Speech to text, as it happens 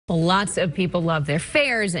Well, lots of people love their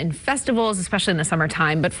fairs and festivals, especially in the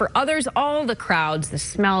summertime. But for others, all the crowds, the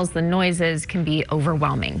smells, the noises can be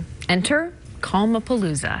overwhelming. Enter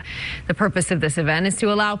Calmapalooza. The purpose of this event is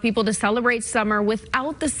to allow people to celebrate summer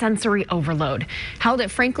without the sensory overload. Held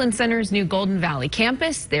at Franklin Center's new Golden Valley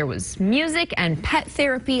campus, there was music and pet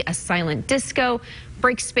therapy, a silent disco,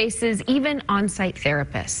 break spaces, even on-site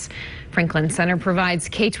therapists. Franklin Center provides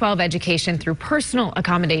K-12 education through personal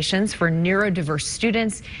accommodations for neurodiverse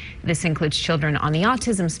students. This includes children on the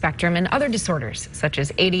autism spectrum and other disorders such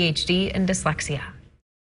as ADHD and dyslexia.